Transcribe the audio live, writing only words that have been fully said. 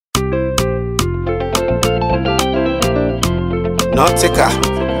Nautyca.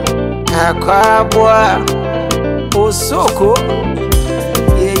 Aquabua Osoko.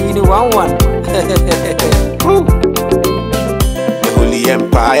 Yeah, you know one. The Holy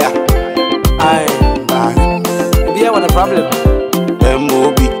Empire. Aye. Maybe I want a problem.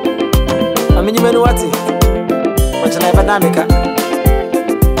 MOB. I mean, you know what? What's an epidemic?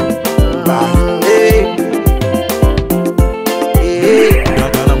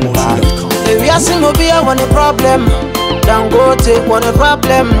 If you see me, I want a problem. Don't go take one a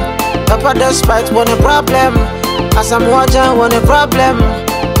problem. Papa despite one a problem. As I'm watching one a problem.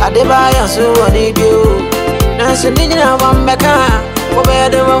 I buy and so I need you. Now so need you one back. Over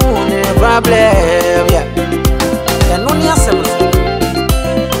the one a problem. Yeah. And only yourself.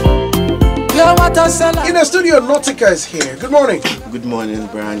 You're what I sell. In the studio, Nautyca is here. Good morning. Good morning,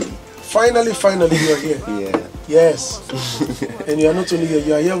 Brandy. Finally, you're here. Yeah. Yes. And you are not only here,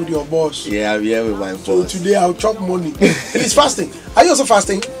 you are here with your boss. Yeah, I'm here with my boss. So today I'll chop money. And it's fasting. Are you also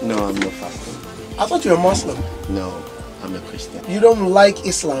fasting? No, I'm not fasting. I thought you were a Muslim. No, I'm a Christian. You don't like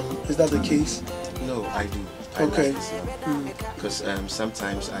Islam, is that the case? No, I do. I Okay. like Islam. Because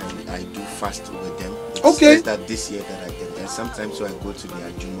sometimes I do fast with them. It's Okay. just that this year that I did. And sometimes I go to the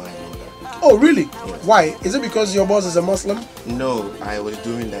Ajuma and all that. Oh, really? Yes. Why? Is it because your boss is a Muslim? No, I was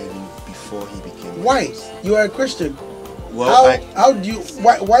doing that before he became. Why? You are a Christian. Well, How do you?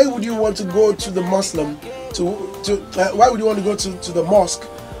 Why would you want to go to the Muslim why would you want to go to the mosque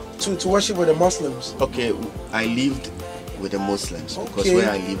to worship with the Muslims? okay, I lived with the Muslims because Okay. where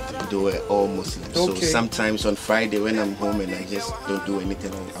I lived, they were all Muslims. Okay. So sometimes on Friday when I'm home and I just don't do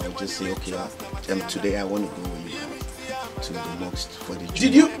anything, I would just say, okay, today I want to go with you to the mosque for the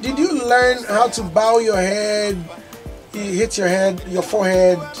Juma. Did you learn how to bow your head? You hit your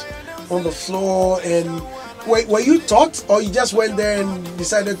forehead on the floor, and were you taught, or you just went there and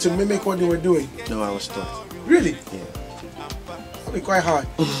decided to mimic what they were doing? No, I was taught. Really? Yeah. That'd be quite hard.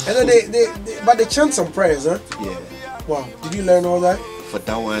 And then but they chant some prayers, huh? Yeah. Wow. Did you learn all that? For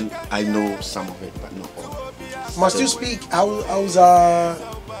that one, I know some of it, but not all. Must you speak Hausa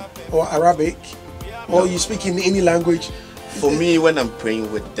or Arabic, or you speak in any language? For me, when I'm praying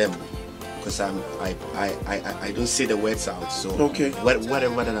with them, because I don't say the words out, so Okay.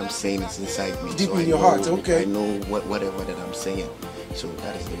 whatever that I'm saying is inside me. Deep so in I your know, heart, okay. I know whatever that I'm saying, so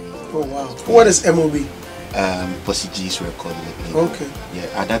that is the reason. Oh wow. What is MOB? Pussy G's record label. Okay.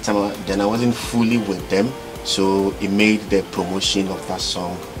 Yeah, at that time, then I wasn't fully with them, so it made the promotion of that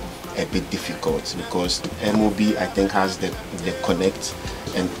song a bit difficult because MOB I think has the connect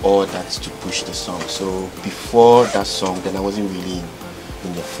and all that to push the song. So before that song, then I wasn't really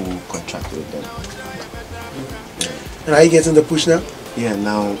in the full contract with them. Yeah. And are you getting the push now? Yeah,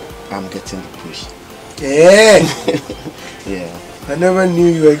 now I'm getting the push. Yeah. Yeah. I never knew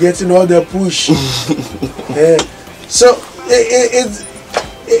you were getting all the push. Yeah. So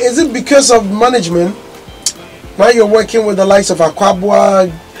is it because of management? Now you're working with the likes of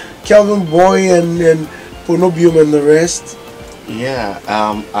Aquabua, Kelvin Boy, and Ponobium and the rest? Yeah,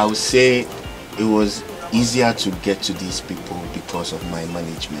 I would say it was easier to get to these people because of my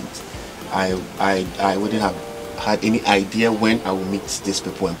management. I wouldn't have had any idea when I would meet these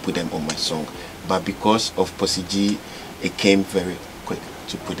people and put them on my song, but because of Pussy G, it came very quick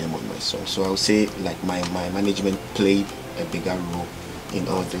to put them on my song. So I would say like my management played a bigger role in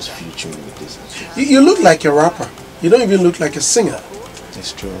all this featuring with this. You look like a rapper. You don't even look like a singer.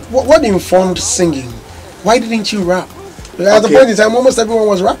 That's true. What informed singing? Why didn't you rap? At the point in time, almost everyone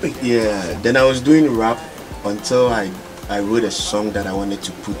was rapping. Yeah, then I was doing rap until I wrote a song that I wanted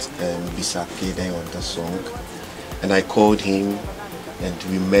to put Bisake there on the song, and I called him and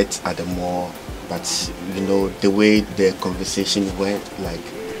we met at the mall. But you know, the way the conversation went, like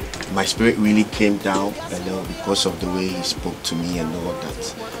my spirit really came down a little because of the way he spoke to me and all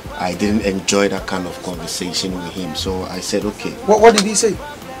that. I didn't enjoy that kind of conversation with him, so I said okay. What did he say?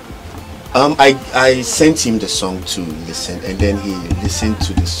 I sent him the song to listen, and then he listened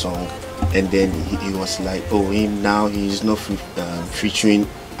to the song, and then he was like, oh, now he's not featuring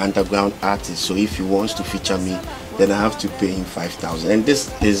underground artists, so if he wants to feature me, then I have to pay him 5,000. And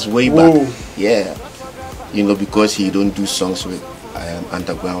this is way back. Whoa. Yeah, you know, because he don't do songs with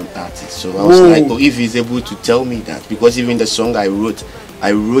underground artists. So I was like, oh, if he's able to tell me that, because even the song I wrote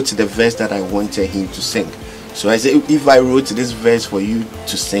the verse that I wanted him to sing. So I said, if I wrote this verse for you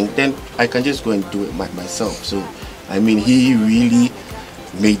to sing, then I can just go and do it myself. So I mean, he really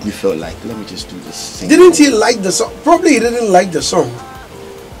made me feel like, let me just do this. Didn't he like the song? Probably he didn't like the song.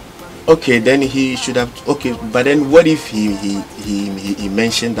 Okay, then he should have. Okay, but then what if he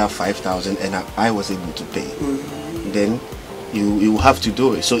mentioned that 5,000 and I was able to pay? Then you have to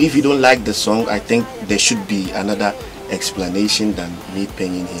do it. So if you don't like the song, I think there should be another explanation than me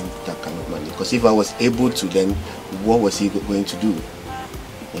paying him that kind of money. Because if I was able to, then what was he going to do?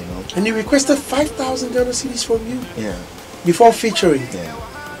 You know. And he requested 5,000 Ghana cedis from you. Yeah. Before featuring. Yeah.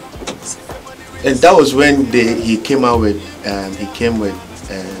 And that was when he came out with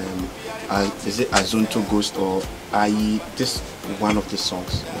is it Azunto Ghost or Ayi? This one of the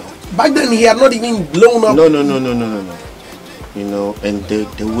songs. You know. Back then he had not even blown up. No. You know, and the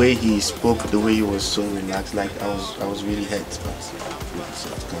way he spoke, the way he was so relaxed, like I was really hurt. But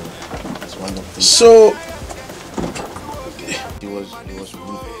it's one of the. So He was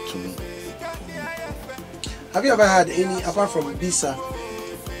rude to me. have you ever had any, apart from Bisa,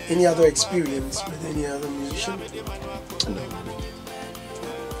 any other experience with any other musician? No.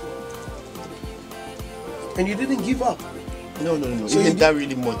 And you didn't give up? No. So Even that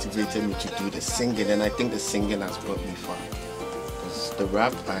really motivated me to do the singing, and I think the singing has brought me far. Because the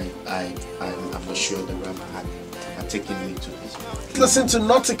rap, I'm not sure the rap had taken me to this point. Listen to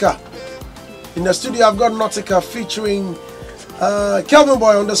Nautyca. In the studio I've got Nautyca featuring Kelvin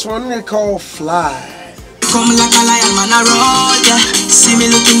Boy on this one they call Fly. Come like a lion, man, I roll, yeah. See me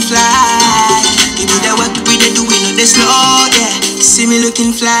looking fly. Give me the work we they do, we know they slow, yeah. See me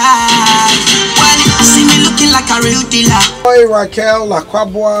looking fly. Well, see me looking like a real dealer. Boy, Raquel,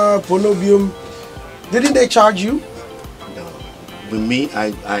 Lakwabwa, Ponobium. Didn't they charge you? No. With me,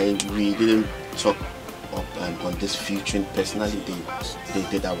 we didn't talk up on this featuring personally. They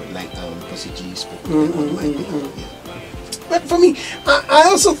did that with like Pussy G spoke on my behalf. Yeah. But for me, I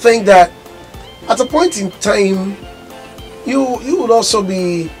also think that at a point in time, you would also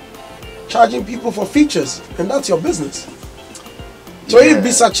be charging people for features, and that's your business. So Yeah. if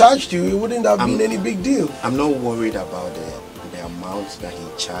Bisa charged you, it wouldn't have been any big deal. I'm not worried about the amount that he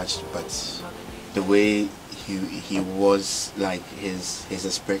charged, but the way he was, like his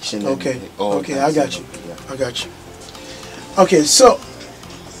expression. Okay, and all okay, that, I got you. Yeah. I got you. Okay, so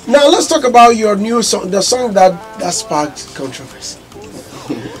now let's talk about your new song, the song that sparked controversy.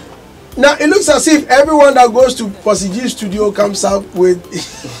 Now it looks as if everyone that goes to Pussy G's studio comes up with.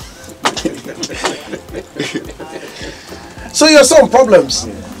 So your song Problems,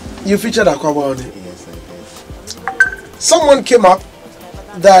 you featured Akwaboah on it. Yes, I did. Someone came up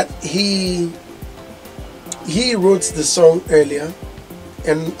that he wrote the song earlier,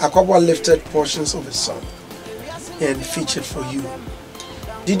 and Akwaboah lifted portions of his song and featured for you.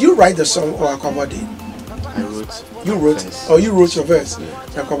 Did you write the song or Akwaboah did? I wrote. You wrote, verse. or you wrote your verse,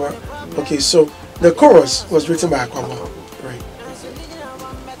 Akwaboah. Okay, so the chorus was written by Akwaboah, right?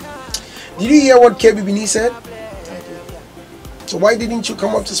 Did you hear what KB Bini said? I did. So why didn't you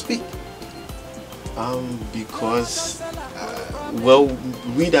come up to speak? Because well,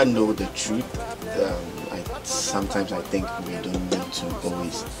 we don't know the truth. Sometimes I think we don't need to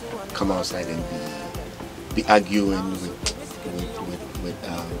always come outside and be arguing with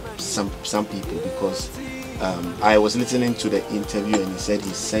some people, because I was listening to the interview and he said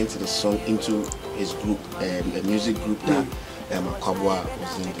he sent the song into his group, a music group that Akwaboah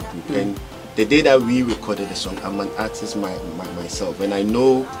was in the group. And the day that we recorded the song, I'm an artist myself, and I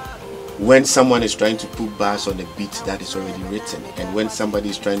know when someone is trying to put bars on the beat that is already written, and when somebody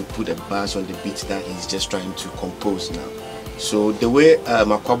is trying to put a bars on the beat that he's just trying to compose now. So the way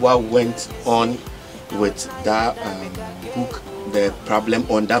Akwaboah went on with that hook, the problem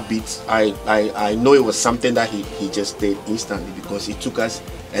on that beat, I know it was something that he just did instantly, because it took us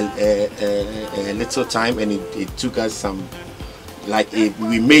a little time, and it took us some,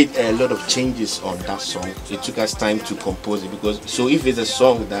 we made a lot of changes on that song. It took us time to compose it, because so if it's a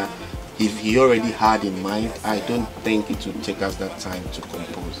song that if he already had in mind, I don't think it would take us that time to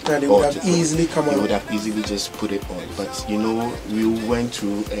compose. And it would have easily come out. He would have easily just put it on. But you know, we went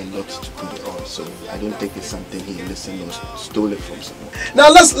through a lot to put it on, so I don't think it's something he listened or stole it from someone. Now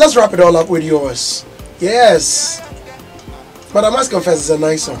let's wrap it all up with yours. Yes, but I must confess, it's a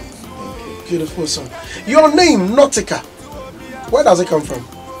nice song. Thank you. Beautiful song. Your name, Nautyca. Where does it come from?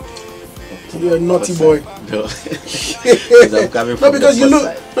 You're a naughty boy. No, I'm coming from because the you look.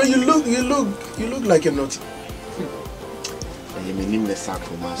 side. No, you look like a naughty.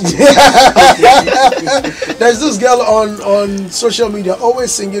 There's this girl on social media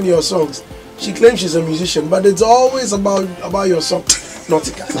always singing your songs. She claims she's a musician, but it's always about your song.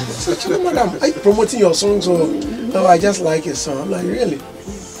 Nautyca. So, madam, are you promoting your songs or no? I just like your song. I'm like, really?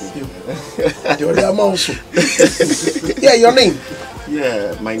 You're the also. Yeah, your name.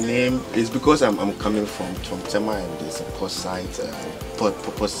 Yeah, my name is because I'm coming from Tema, and there's a post site.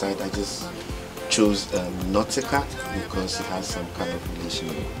 I just chose Nautyca because it has some kind of relation.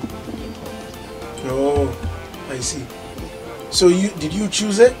 Oh, I see. So did you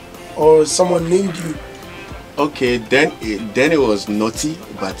choose it, or someone named you Okay, then it was naughty,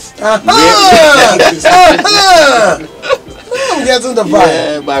 but I'm getting the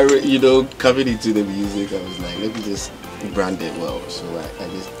vibe. yeah, but you know, coming into the music, I was like, let me just brand it well. So I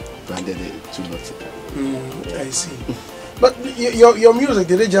just branded it to Nautyca. I see. But your music,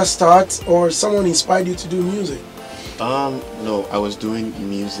 did it just start, or someone inspired you to do music? No, I was doing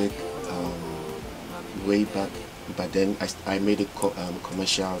music way back, but then I made it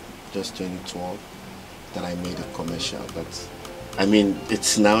commercial just 2012. That I made it commercial, but I mean,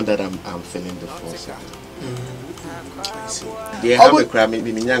 it's now that I'm feeling the force. I see. Yeah, have a crab,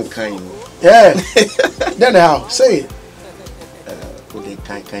 maybe young kind. Yeah. Then how? Say it.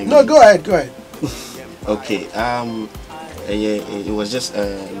 No, go ahead. Okay. It was just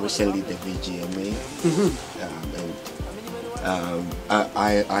recently the VGMA,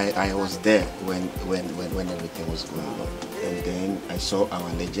 and I was there when everything was going on, and then I saw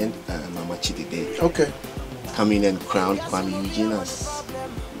our legend Mama Chidide coming and crowned Kwame Eugene as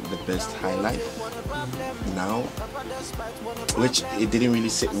the best high life now, which it didn't really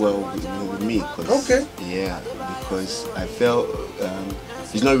sit well with me because I felt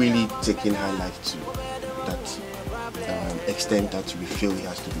he's not really taking high life to that extent that we feel he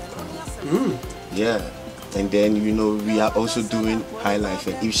has to be crowned. Yeah, and then you know we are also doing high life,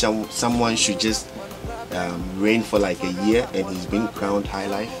 and if someone should just reign for like a year and he's been crowned high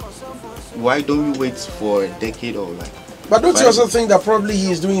life, why don't we wait for a decade or like? But don't you also think that probably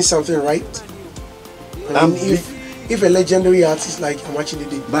he is doing something right? I mean, if a legendary artist like Amachi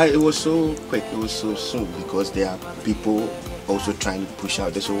did, but it was so quick, it was so soon, because there are people also trying to push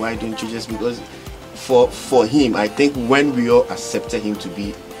out there. So why don't you just, because for him, I think when we all accepted him to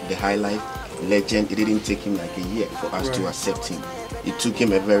be the high life legend, it didn't take him like a year for us to accept him. It took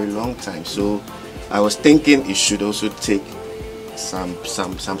him a very long time. So I was thinking it should also take some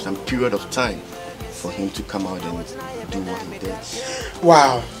period of time for him to come out and do what he did.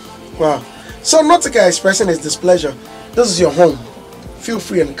 Wow. So Nautyca expressing his displeasure. This is your home. Feel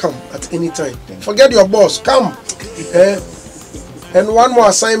free and come at any time. Forget your boss. Come. And one more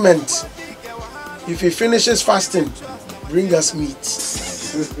assignment. If he finishes fasting, bring us meat.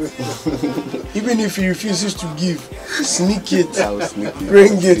 Even if he refuses to give, sneak it.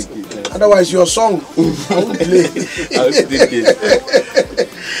 Bring it. Otherwise, your song won't play. I'll sneak it.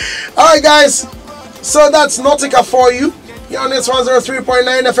 Alright, guys. So that's Nautyca for you. Here on this 103.9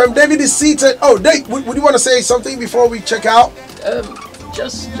 FM. David is seated. Oh, Dave, would you want to say something before we check out?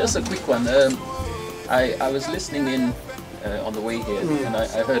 Just a quick one. I was listening in on the way here, and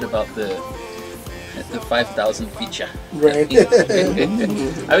I heard about the 5,000 feature. Right.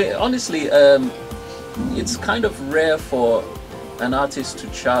 I mean, honestly, it's kind of rare for an artist to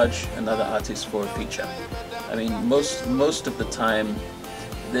charge another artist for a feature. I mean, most of the time,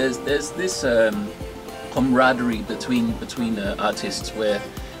 there's this camaraderie between artists where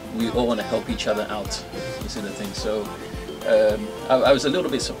we all want to help each other out. You see the thing. So I was a little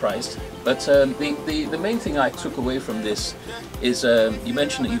bit surprised, but the main thing I took away from this is you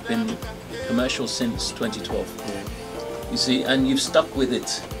mentioned that you've been commercial since 2012. You see, and you've stuck with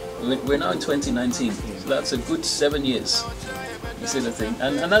it. We're now in 2019, so that's a good 7 years. You see the thing,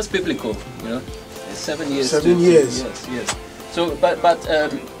 and that's biblical, you know. 7 years. 7 years. Yes. So, but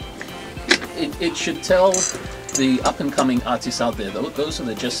it should tell the up and coming artists out there, those who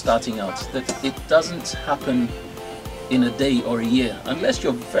are just starting out, that it doesn't happen in a day or a year, unless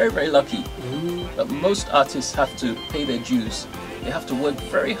you're very, very lucky. But most artists have to pay their dues. They have to work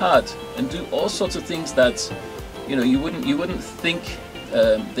very hard and do all sorts of things that, you know, you wouldn't think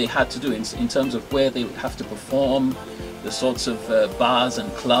they had to do in terms of where they have to perform, the sorts of bars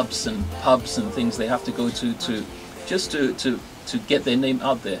and clubs and pubs and things they have to go to just to get their name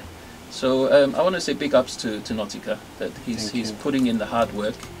out there. So I want to say big ups to Nautyca, that he's putting in the hard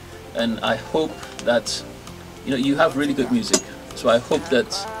work, and I hope that, you know, you have really good music. So I hope that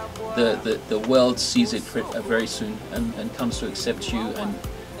the world sees it very soon and comes to accept you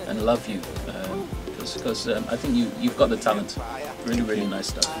and love you, because I think you've got the talent. Really, really nice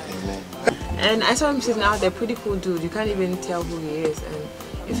stuff. And I saw him sitting out there, pretty cool dude. You can't even tell who he is. And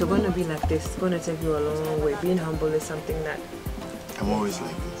if you're going to be like this, it's going to take you a long way. Being humble is something that I'm always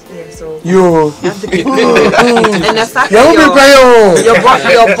like this. Yeah, so you have to keep and the fact that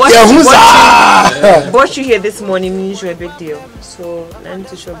your boss you here this morning means you're a big deal. So learn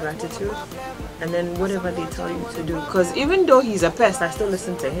to show gratitude, and then whatever they tell you to do. Because even though he's a pest, I still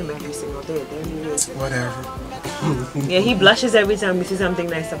listen to him every single day. Whatever. Yeah, he blushes every time we see something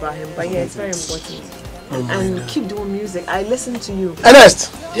nice about him. But yeah, it's very important. And keep doing music. I listen to you.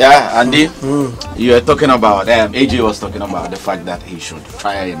 Ernest. Yeah, Andy, you were talking about, AJ was talking about the fact that he should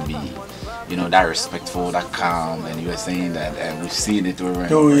try and be you know, that respectful, that calm, and you were saying that we've seen it over.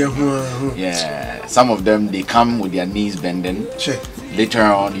 Yeah, some of them, they come with their knees bending. Sure. Later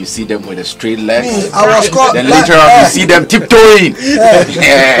on, you see them with a straight leg. Then later on, you see them tiptoeing.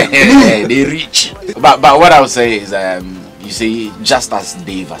 They reach. But what I would say is, you see, just as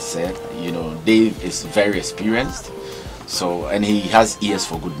Dave has said, you know, Dave is very experienced, so, and he has ears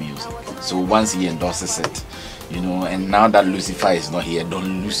for good music. So once he endorses it, you know, and now that Lucifer is not here,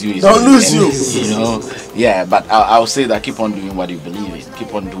 don't lose you. Don't lose you. You know, yeah. But I'll say that keep on doing what you believe in.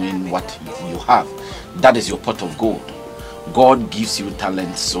 Keep on doing what you have. That is your pot of gold. God gives you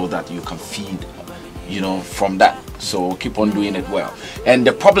talent so that you can feed, you know, from that. So keep on doing it well. And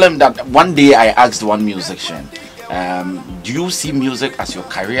the problem that one day I asked one musician, do you see music as your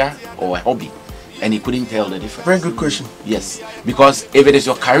career or a hobby? And he couldn't tell the difference. Very good question. Yes, because if it is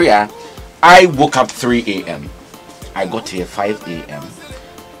your career, I woke up 3 a.m. I got here 5 a.m.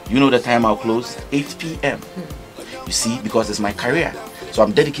 You know the time I'll close? 8 p.m. You see, because it's my career. So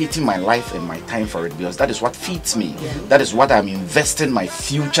I'm dedicating my life and my time for it because that is what feeds me. That is what I'm investing my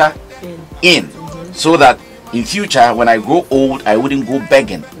future in. So that in future, when I grow old, I wouldn't go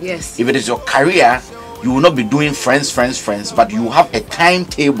begging. Yes. If it is your career, you will not be doing friends, but you have a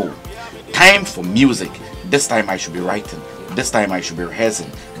timetable. Time for music. This time I should be writing. This time I should be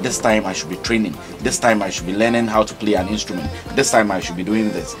rehearsing. This time I should be training. This time I should be learning how to play an instrument. This time I should be doing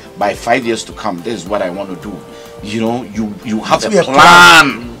this. By 5 years to come, this is what I want to do. You know, you have a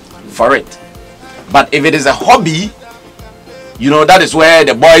plan for it. But if it is a hobby, you know, that is where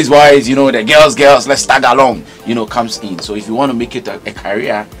the boys, you know, the girls, let's tag along, you know, comes in. So if you want to make it a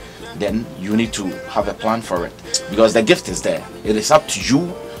career, then you need to have a plan for it. Because the gift is there. It is up to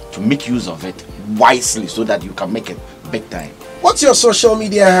you to make use of it wisely so that you can make it big time. What's your social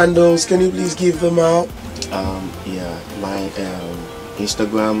media handles? Can you please give them out? Yeah, my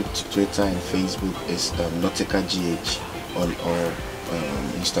Instagram, Twitter, and Facebook is Nautyca GH on all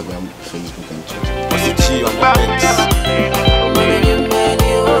Instagram, Facebook, and Twitter.